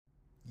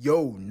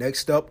Yo,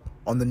 next up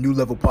on the New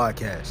Level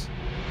Podcast.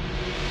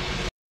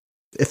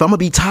 If I'm gonna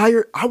be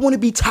tired, I wanna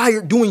be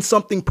tired doing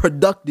something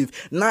productive,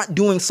 not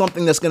doing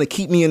something that's gonna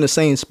keep me in the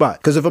same spot.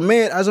 Because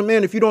as a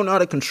man, if you don't know how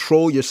to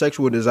control your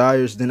sexual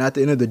desires, then at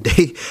the end of the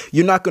day,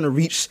 you're not gonna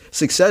reach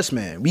success,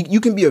 man.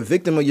 You can be a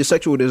victim of your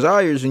sexual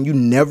desires and you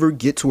never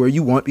get to where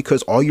you want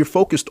because all you're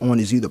focused on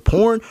is either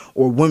porn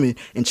or women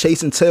and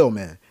chase and tail,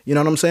 man. You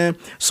know what I'm saying?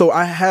 So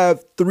I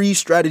have 3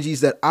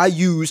 strategies that I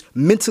use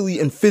mentally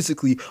and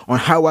physically on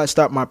how I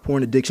stop my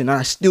porn addiction. And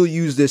I still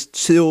use this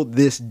till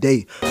this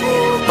day.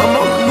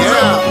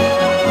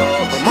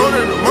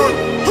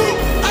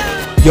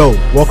 Yo,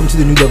 welcome to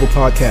the New Level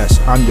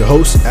Podcast. I'm your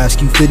host, Ask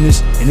You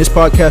Fitness, and this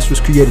podcast was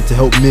created to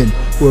help men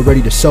who are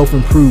ready to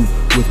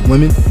self-improve with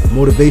women,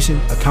 motivation,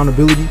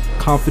 accountability,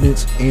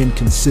 confidence, and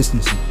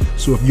consistency.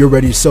 So if you're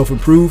ready to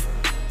self-improve,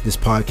 this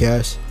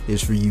podcast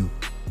is for you.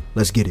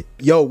 Let's get it.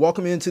 Yo,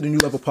 welcome into the New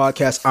Level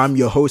Podcast. I'm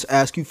your host,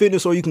 Ask You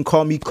Fitness, or you can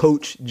call me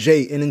Coach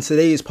J. And in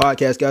today's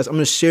podcast, guys, I'm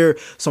going to share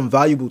some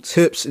valuable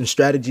tips and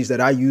strategies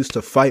that I use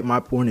to fight my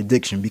porn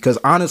addiction. Because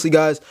honestly,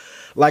 guys,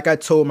 like I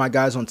told my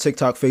guys on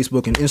TikTok,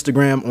 Facebook, and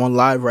Instagram on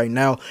live right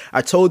now,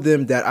 I told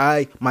them that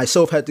I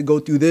myself had to go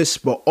through this,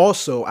 but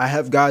also I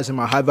have guys in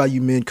my high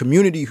value men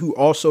community who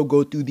also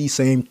go through the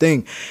same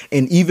thing.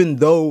 And even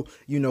though,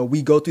 you know,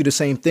 we go through the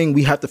same thing,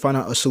 we have to find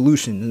out a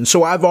solution. And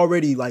so I've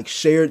already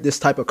shared this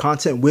type of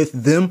content with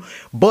them,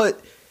 but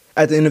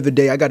at the end of the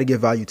day, I got to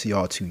give value to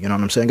y'all too. You know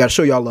what I'm saying? I got to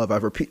show y'all love.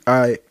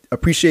 I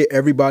appreciate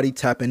everybody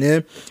tapping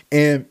in.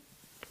 And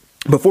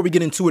before we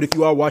get into it, if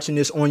you are watching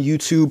this on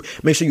YouTube,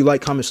 make sure you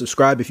like, comment,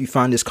 subscribe if you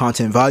find this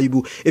content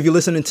valuable. If you're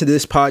listening to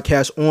this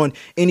podcast on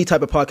any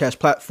type of podcast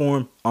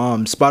platform,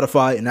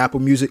 Spotify and Apple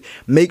Music,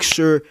 make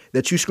sure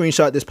that you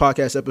screenshot this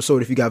podcast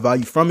episode if you got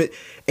value from it,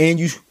 and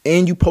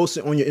you post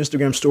it on your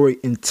Instagram story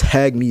and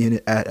tag me in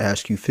it at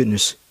Ask You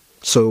Fitness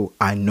so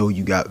I know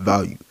you got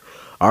value.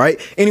 All right.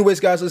 Anyways,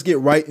 guys, let's get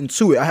right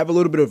into it. I have a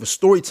little bit of a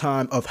story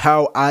time of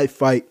how I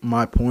fight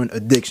my porn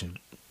addiction.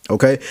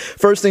 Okay.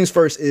 First things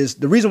first is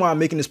the reason why I'm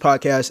making this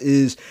podcast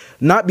is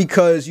not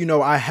because, you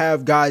know, I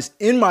have guys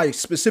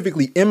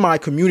specifically in my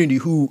community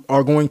who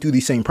are going through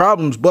these same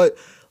problems, but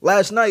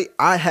last night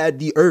I had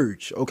the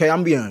urge. Okay.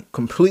 I'm being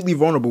completely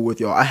vulnerable with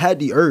y'all. I had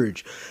the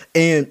urge.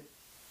 And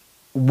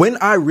when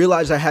I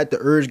realized I had the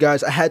urge,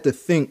 guys, I had to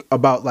think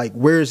about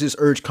where is this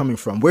urge coming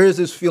from? Where is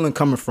this feeling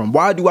coming from?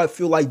 Why do I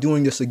feel like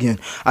doing this again?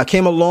 I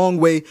came a long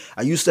way.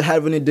 I used to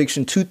have an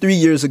addiction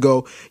 2-3 years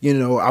ago. You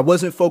know, I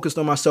wasn't focused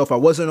on myself. I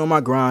wasn't on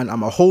my grind.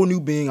 I'm a whole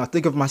new being. I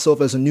think of myself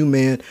as a new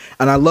man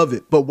and I love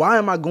it. But why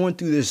am I going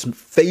through this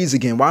phase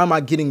again? Why am I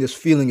getting this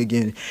feeling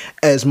again?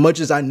 As much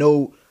as I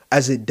know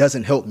as it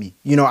doesn't help me.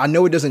 You know, I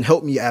know it doesn't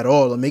help me at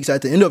all. At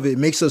the end of it, it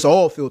makes us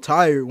all feel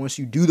tired once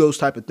you do those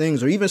type of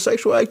things or even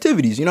sexual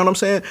activities. You know what I'm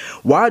saying?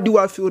 Why do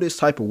I feel this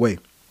type of way?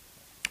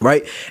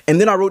 Right.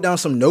 And then I wrote down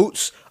some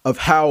notes of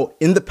how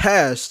in the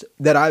past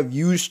that I've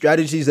used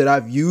strategies that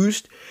I've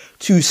used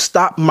to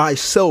stop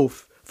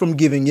myself from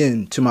giving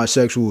in to my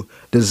sexual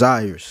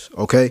desires.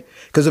 Okay.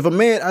 Because as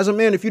a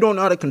man, if you don't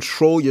know how to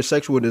control your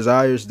sexual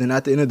desires, then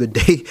at the end of the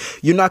day,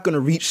 you're not going to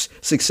reach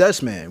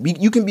success, man.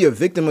 You can be a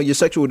victim of your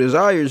sexual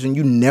desires and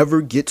you never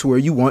get to where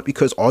you want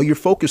because all you're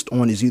focused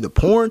on is either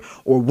porn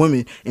or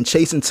women and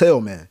chase and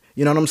tail, man.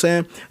 You know what I'm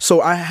saying?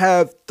 So I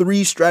have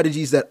 3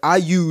 strategies that I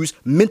use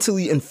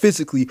mentally and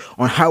physically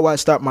on how I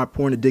stop my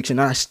porn addiction.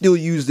 And I still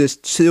use this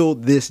till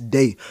this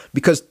day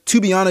because,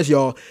 to be honest,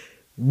 y'all,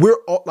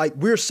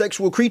 we're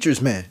sexual creatures,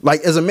 man.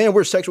 As a man,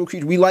 we're sexual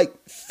creatures. We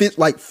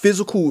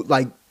physical,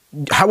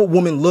 how a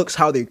woman looks,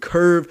 how they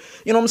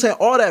curve. You know what I'm saying?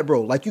 All that,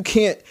 bro. You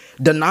can't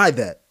deny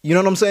that. You know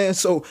what I'm saying?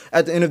 So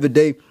at the end of the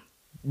day,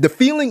 the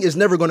feeling is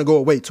never going to go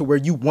away to where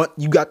you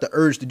got the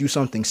urge to do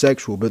something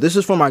sexual. But this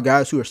is for my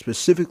guys who are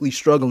specifically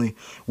struggling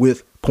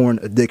with porn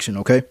addiction.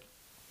 Okay.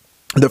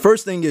 The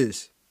first thing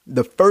is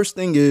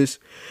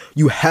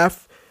you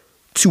have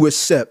to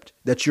accept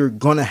that you're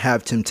gonna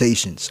have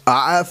temptations.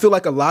 I feel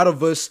like a lot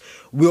of us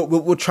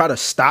will try to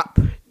stop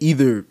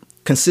either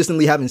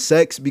consistently having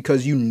sex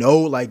because you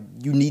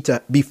need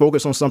to be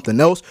focused on something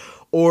else,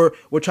 or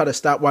we'll try to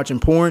stop watching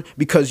porn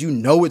because you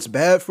know it's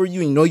bad for you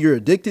and you know you're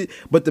addicted.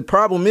 But the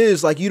problem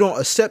is you don't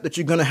accept that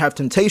you're gonna have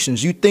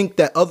temptations. You think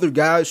that other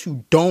guys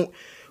who don't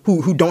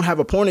have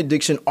a porn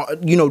addiction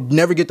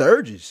never get the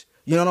urges.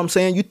 You know what I'm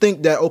saying? You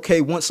think that,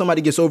 okay, once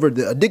somebody gets over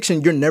the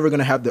addiction, you're never going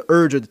to have the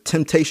urge or the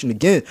temptation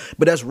again.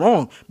 But that's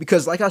wrong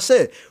because, like I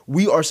said,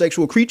 we are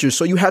sexual creatures.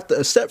 So you have to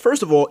accept,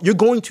 first of all, you're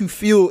going to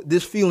feel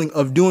this feeling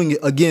of doing it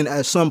again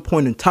at some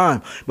point in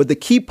time. But the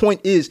key point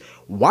is,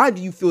 why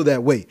do you feel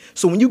that way?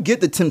 So when you get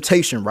the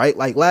temptation, right?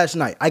 Like last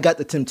night, I got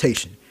the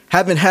temptation.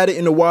 Haven't had it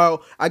in a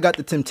while. I got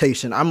the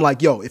temptation. I'm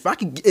like, yo, if I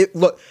can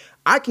look,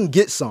 I can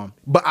get some,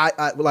 but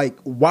I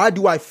why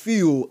do I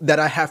feel that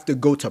I have to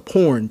go to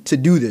porn to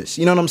do this?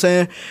 You know what I'm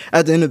saying?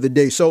 At the end of the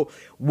day. So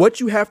what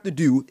you have to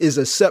do is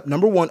accept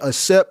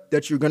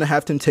that you're going to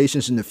have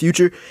temptations in the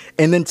future,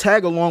 and then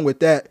tag along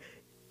with that,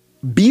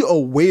 be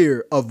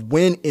aware of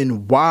when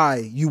and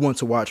why you want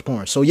to watch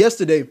porn. So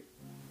yesterday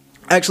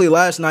Actually,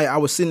 last night I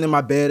was sitting in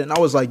my bed and I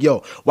was like, yo,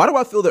 why do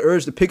I feel the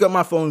urge to pick up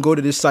my phone, go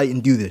to this site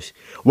and do this?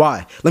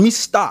 Why? Let me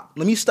stop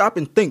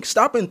and think.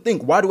 Stop and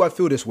think. Why do I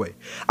feel this way?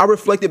 I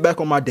reflected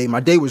back on my day. My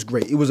day was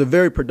great. It was a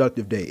very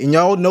productive day. And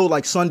y'all know,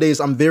 like,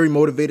 Sundays, I'm very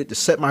motivated to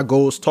set my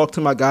goals, talk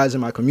to my guys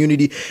in my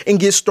community, and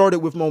get started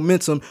with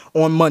momentum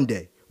on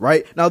Monday,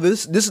 right? Now,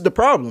 this is the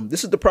problem.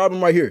 This is the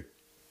problem right here.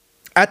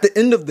 At the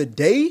end of the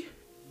day,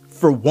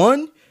 for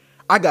one,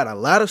 I got a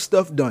lot of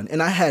stuff done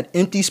and I had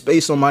empty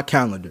space on my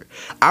calendar.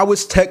 I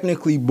was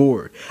technically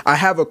bored. I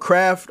have a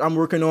craft I'm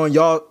working on.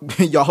 Y'all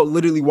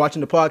literally watching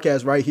the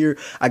podcast right here.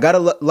 I got a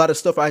lot of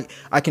stuff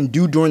I can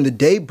do during the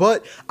day,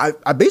 but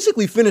I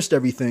basically finished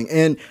everything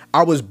and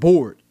I was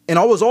bored. And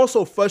I was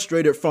also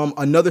frustrated from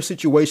another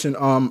situation.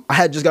 I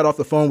had just got off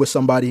the phone with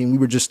somebody and we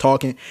were just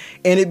talking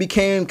and it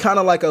became kind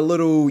of like a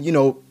little,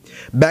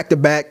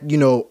 back-to-back,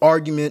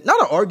 argument.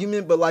 Not an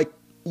argument, but like,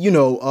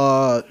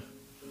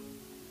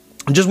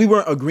 just we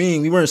weren't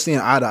agreeing. We weren't seeing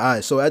eye to eye.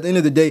 So at the end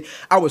of the day,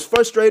 I was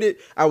frustrated,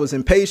 I was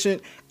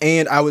impatient,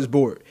 and I was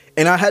bored.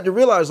 And I had to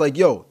realize, like,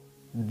 yo,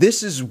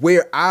 this is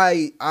where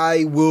I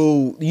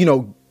will,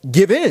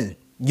 give in.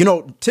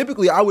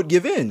 Typically I would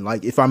give in,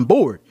 like, if I'm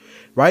bored,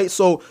 right?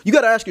 So you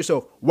got to ask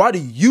yourself, why do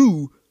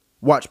you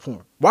watch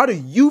porn? Why do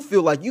you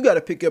feel like you got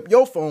to pick up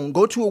your phone,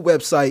 go to a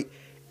website,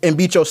 and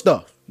beat your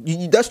stuff?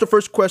 That's the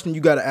first question you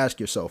got to ask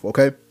yourself,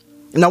 okay?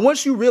 Now,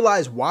 once you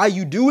realize why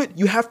you do it,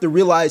 you have to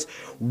realize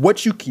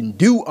what you can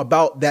do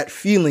about that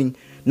feeling,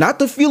 not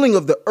the feeling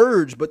of the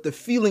urge, but the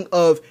feeling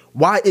of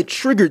why it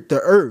triggered the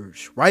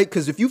urge, right?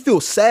 Because if you feel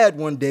sad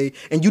one day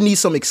and you need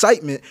some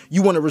excitement,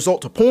 you want to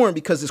resort to porn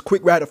because it's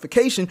quick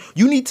gratification.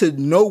 You need to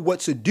know what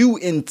to do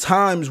in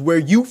times where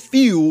you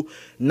feel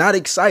not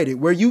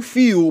excited, where you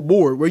feel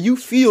bored, where you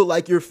feel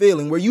like you're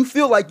failing, where you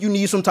feel like you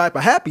need some type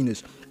of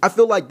happiness. I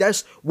feel like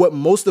that's what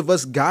most of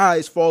us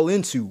guys fall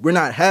into. We're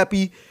not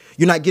happy.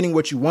 You're not getting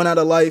what you want out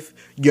of life.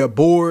 You're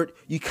bored.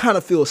 You kind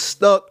of feel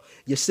stuck.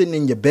 You're sitting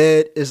in your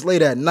bed. It's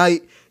late at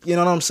night. You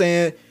know what I'm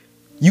saying?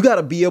 You got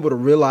to be able to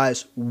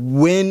realize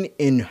when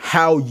and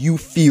how you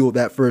feel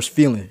that first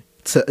feeling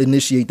to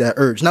initiate that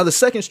urge. Now, the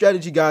second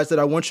strategy, guys, that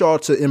I want y'all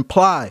to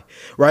imply,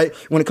 right,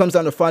 when it comes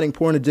down to fighting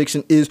porn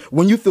addiction is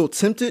when you feel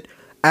tempted,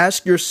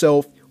 ask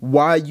yourself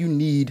why you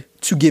need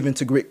to give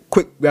into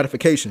quick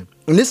gratification.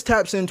 And this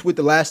taps into with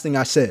the last thing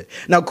I said.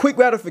 Now, quick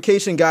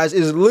gratification, guys,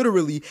 is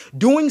literally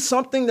doing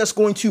something that's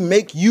going to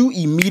make you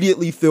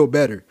immediately feel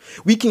better.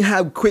 We can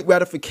have quick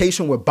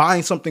gratification with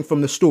buying something from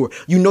the store.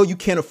 You know you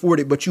can't afford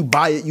it, but you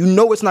buy it. You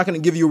know it's not going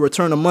to give you a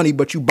return of money,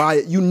 but you buy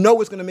it. You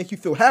know it's going to make you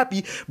feel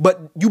happy, but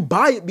you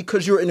buy it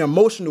because you're an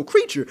emotional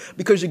creature,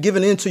 because you're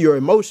giving into your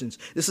emotions.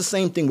 It's the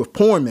same thing with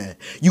porn, man.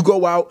 You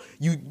go out,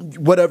 you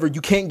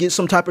can't get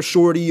some type of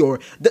shorty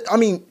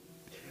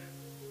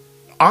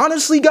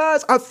honestly,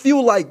 guys, I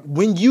feel like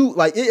when you,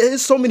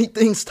 it's so many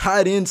things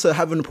tied into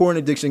having a porn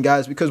addiction,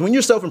 guys, because when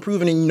you're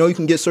self-improving and you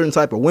can get certain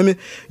type of women,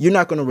 you're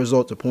not going to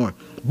resort to porn.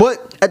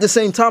 But at the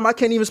same time, I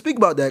can't even speak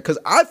about that because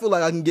I feel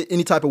like I can get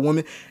any type of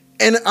woman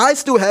and I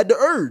still had the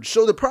urge.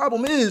 So the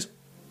problem is,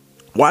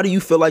 why do you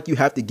feel like you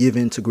have to give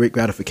in to great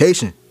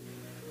gratification?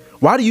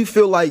 Why do you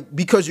feel like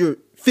because you're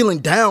feeling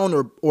down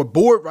or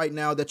bored right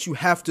now that you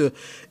have to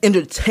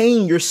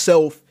entertain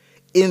yourself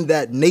in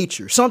that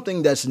nature,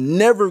 something that's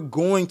never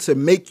going to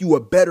make you a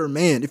better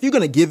man? If you're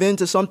going to give in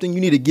to something, you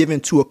need to give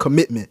in to a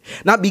commitment,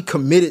 not be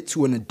committed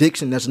to an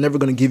addiction that's never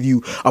going to give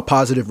you a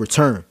positive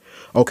return.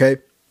 Okay.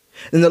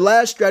 And the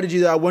last strategy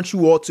that I want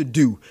you all to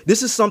do,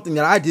 this is something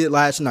that I did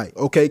last night.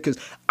 Okay. Because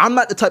I'm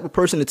not the type of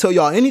person to tell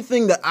y'all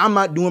anything that I'm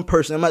not doing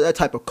personally. I'm not that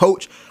type of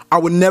coach. I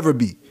would never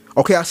be.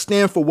 Okay. I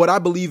stand for what I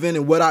believe in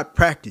and what I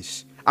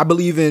practice. I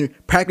believe in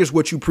practice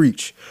what you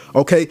preach.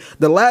 Okay.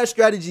 The last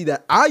strategy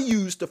that I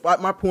use to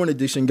fight my porn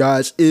addiction,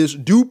 guys, is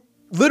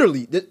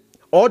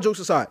all jokes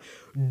aside,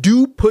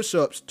 do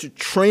push-ups to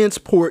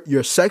transport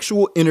your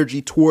sexual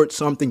energy towards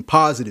something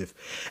positive.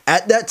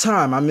 At that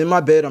time, I'm in my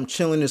bed, I'm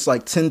chilling. It's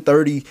like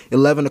 10:30,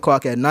 11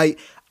 o'clock at night.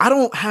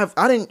 I'm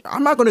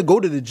not going to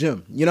go to the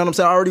gym. You know what I'm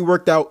saying? I already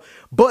worked out,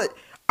 but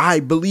I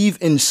believe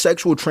in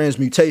sexual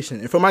transmutation.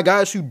 And for my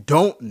guys who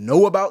don't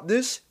know about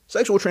this,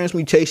 sexual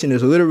transmutation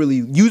is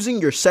literally using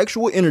your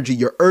sexual energy,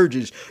 your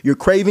urges, your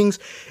cravings,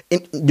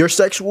 and your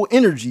sexual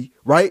energy,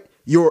 right?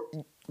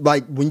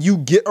 When you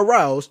get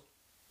aroused,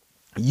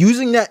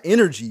 using that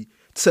energy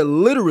to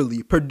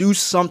literally produce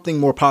something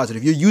more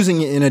positive. You're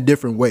using it in a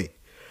different way.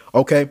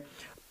 Okay.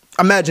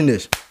 Imagine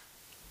this.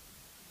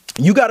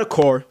 You got a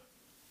car,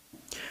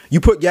 you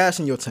put gas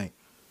in your tank,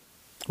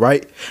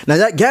 right? Now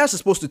that gas is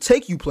supposed to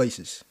take you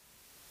places,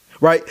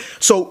 right?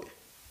 So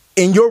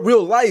in your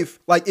real life,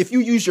 like if you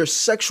use your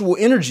sexual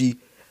energy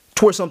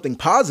towards something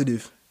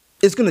positive,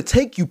 it's going to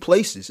take you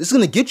places. It's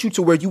going to get you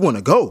to where you want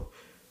to go.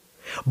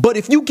 But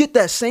if you get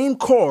that same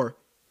car,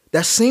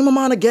 that same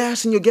amount of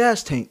gas in your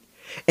gas tank,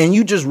 and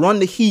you just run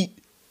the heat,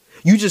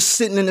 you just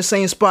sitting in the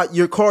same spot,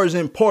 your car's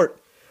in park,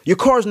 your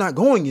car's not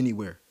going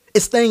anywhere.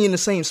 It's staying in the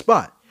same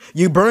spot.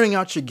 You're burning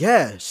out your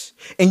gas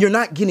and you're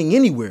not getting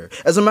anywhere.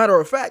 As a matter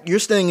of fact, you're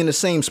staying in the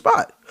same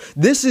spot.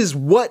 This is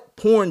what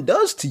porn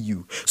does to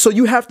you. So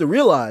you have to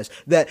realize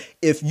that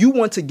if you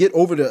want to get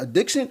over the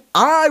addiction,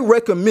 I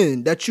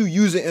recommend that you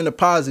use it in a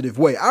positive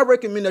way. I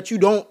recommend that you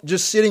don't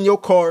just sit in your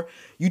car,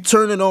 you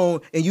turn it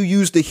on and you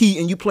use the heat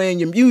and you playing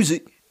your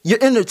music.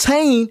 You're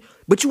entertained,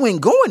 but you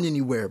ain't going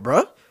anywhere,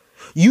 bruh.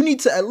 You need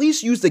to at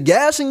least use the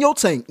gas in your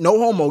tank. No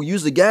homo.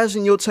 Use the gas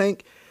in your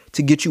tank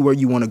to get you where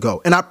you want to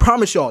go. And I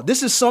promise y'all,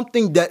 this is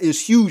something that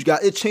is huge,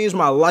 guys. It changed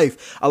my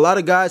life. A lot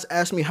of guys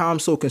ask me how I'm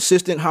so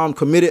consistent, how I'm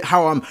committed,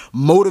 how I'm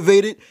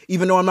motivated,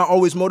 even though I'm not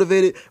always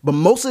motivated. But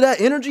most of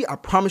that energy, I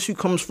promise you,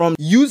 comes from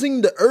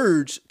using the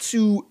urge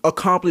to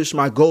accomplish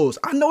my goals.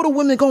 I know the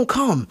women gonna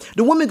come.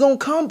 The women gonna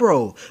come,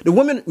 bro. The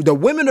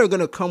women are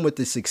gonna come with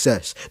the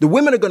success. The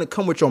women are gonna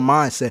come with your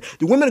mindset.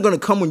 The women are gonna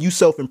come when you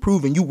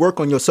self-improve and you work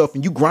on yourself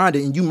and you grind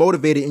it and you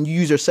motivate it and you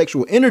use your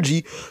sexual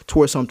energy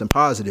towards something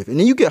positive. And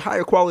then you get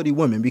higher quality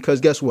women,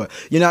 because guess what?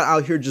 You're not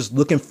out here just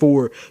looking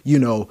for, you're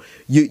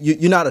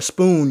not a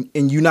spoon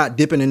and you're not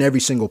dipping in every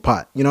single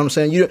pot. You know what I'm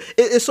saying?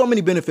 It's so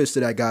many benefits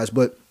to that, guys.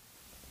 But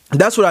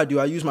that's what I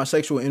do. I use my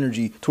sexual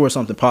energy towards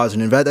something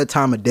positive. At that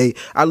time of day,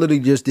 I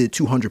literally just did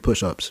 200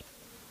 push-ups.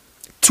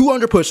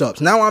 200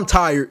 push-ups. Now I'm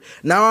tired.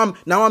 Now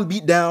I'm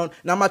beat down.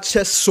 Now my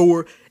chest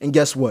sore. And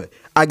guess what?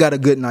 I got a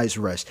good night's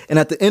rest. And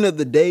at the end of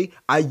the day,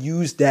 I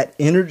use that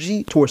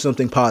energy towards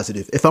something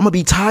positive. If I'm going to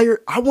be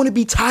tired, I want to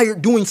be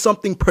tired doing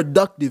something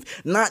productive,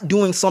 not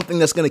doing something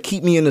that's going to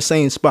keep me in the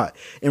same spot.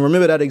 And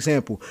remember that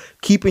example,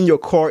 keeping your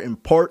car in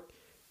park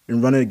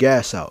and running the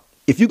gas out.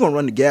 If you're going to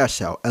run the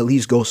gas out, at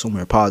least go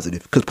somewhere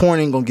positive, because porn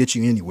ain't going to get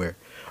you anywhere.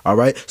 All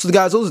right. So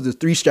guys, those are the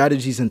 3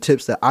 strategies and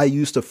tips that I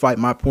use to fight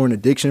my porn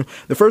addiction.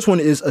 The first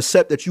one is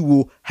accept that you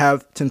will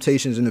have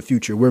temptations in the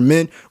future. We're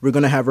men. We're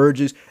going to have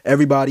urges.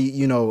 Everybody,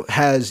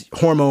 has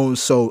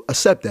hormones. So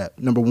accept that.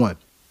 Number 1.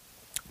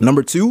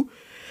 Number 2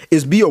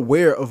 is be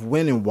aware of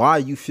when and why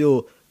you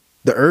feel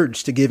the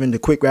urge to give in to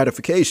quick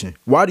gratification.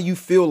 Why do you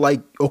feel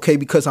like, okay,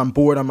 because I'm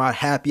bored, I'm not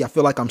happy, I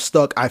feel like I'm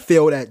stuck, I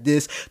failed at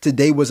this,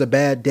 today was a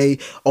bad day,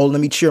 oh, let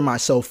me cheer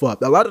myself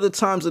up. A lot of the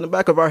times in the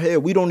back of our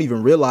head, we don't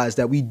even realize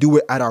that we do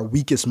it at our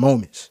weakest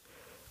moments.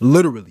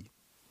 Literally.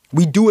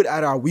 We do it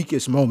at our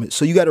weakest moments.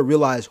 So you got to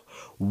realize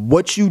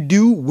what you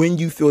do when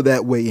you feel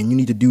that way, and you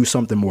need to do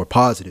something more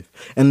positive.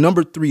 And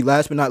number 3,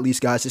 last but not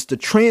least, guys, is to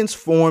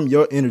transform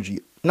your energy.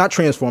 Not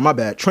transform, my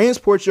bad.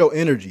 Transport your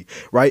energy,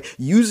 right?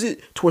 Use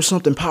it towards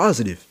something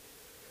positive.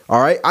 All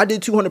right. I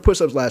did 200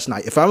 push-ups last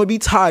night. If I'm going to be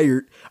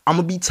tired, I'm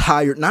going to be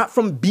tired, not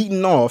from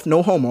beating off.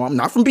 No homo. I'm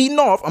not from beating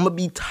off. I'm going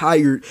to be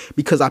tired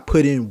because I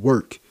put in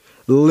work.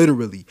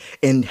 Literally.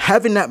 And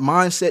having that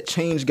mindset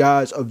change,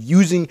 guys, of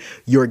using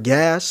your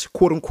gas,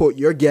 quote unquote,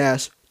 your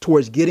gas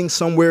towards getting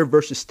somewhere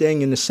versus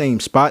staying in the same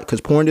spot, because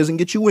porn doesn't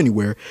get you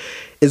anywhere,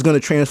 is going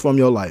to transform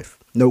your life.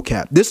 No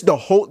cap. This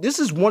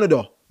is one of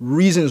the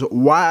reasons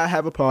why I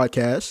have a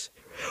podcast,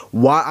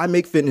 why I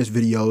make fitness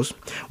videos,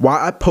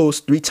 why I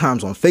post 3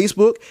 times on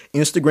Facebook,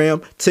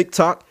 Instagram,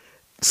 TikTok,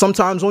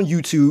 sometimes on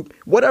YouTube,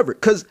 whatever.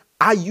 Because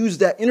I use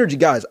that energy,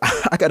 guys.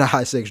 I got a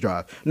high sex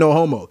drive, no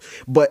homo,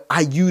 but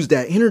I use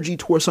that energy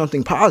towards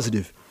something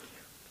positive.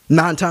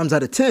 9 times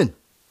out of 10.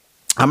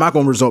 I'm not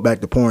going to resort back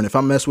to porn. If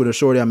I mess with a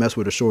shorty, I mess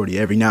with a shorty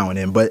every now and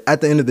then. But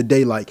at the end of the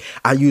day,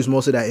 I use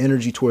most of that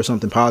energy towards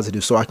something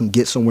positive so I can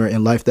get somewhere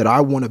in life that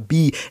I want to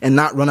be and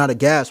not run out of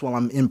gas while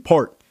I'm in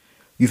park.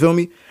 You feel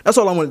me? That's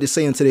all I wanted to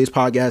say in today's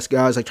podcast,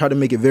 guys. I try to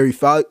make it very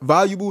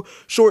valuable,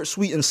 short,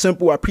 sweet, and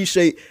simple. I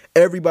appreciate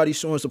everybody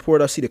showing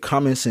support. I see the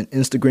comments on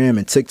Instagram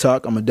and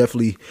TikTok. I'm going to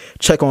definitely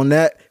check on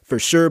that for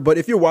sure. But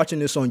if you're watching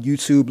this on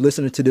YouTube,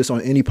 listening to this on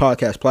any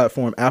podcast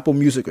platform, Apple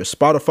Music or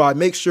Spotify,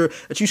 make sure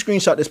that you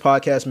screenshot this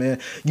podcast, man.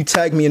 You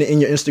tag me in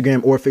your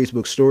Instagram or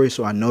Facebook story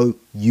so I know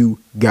you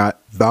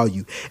got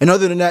value. And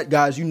other than that,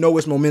 guys,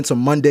 it's Momentum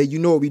Monday. You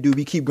know what we do.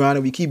 We keep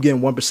grinding. We keep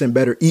getting 1%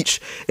 better each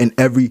and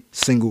every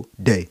single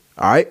day.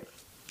 All right,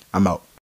 I'm out.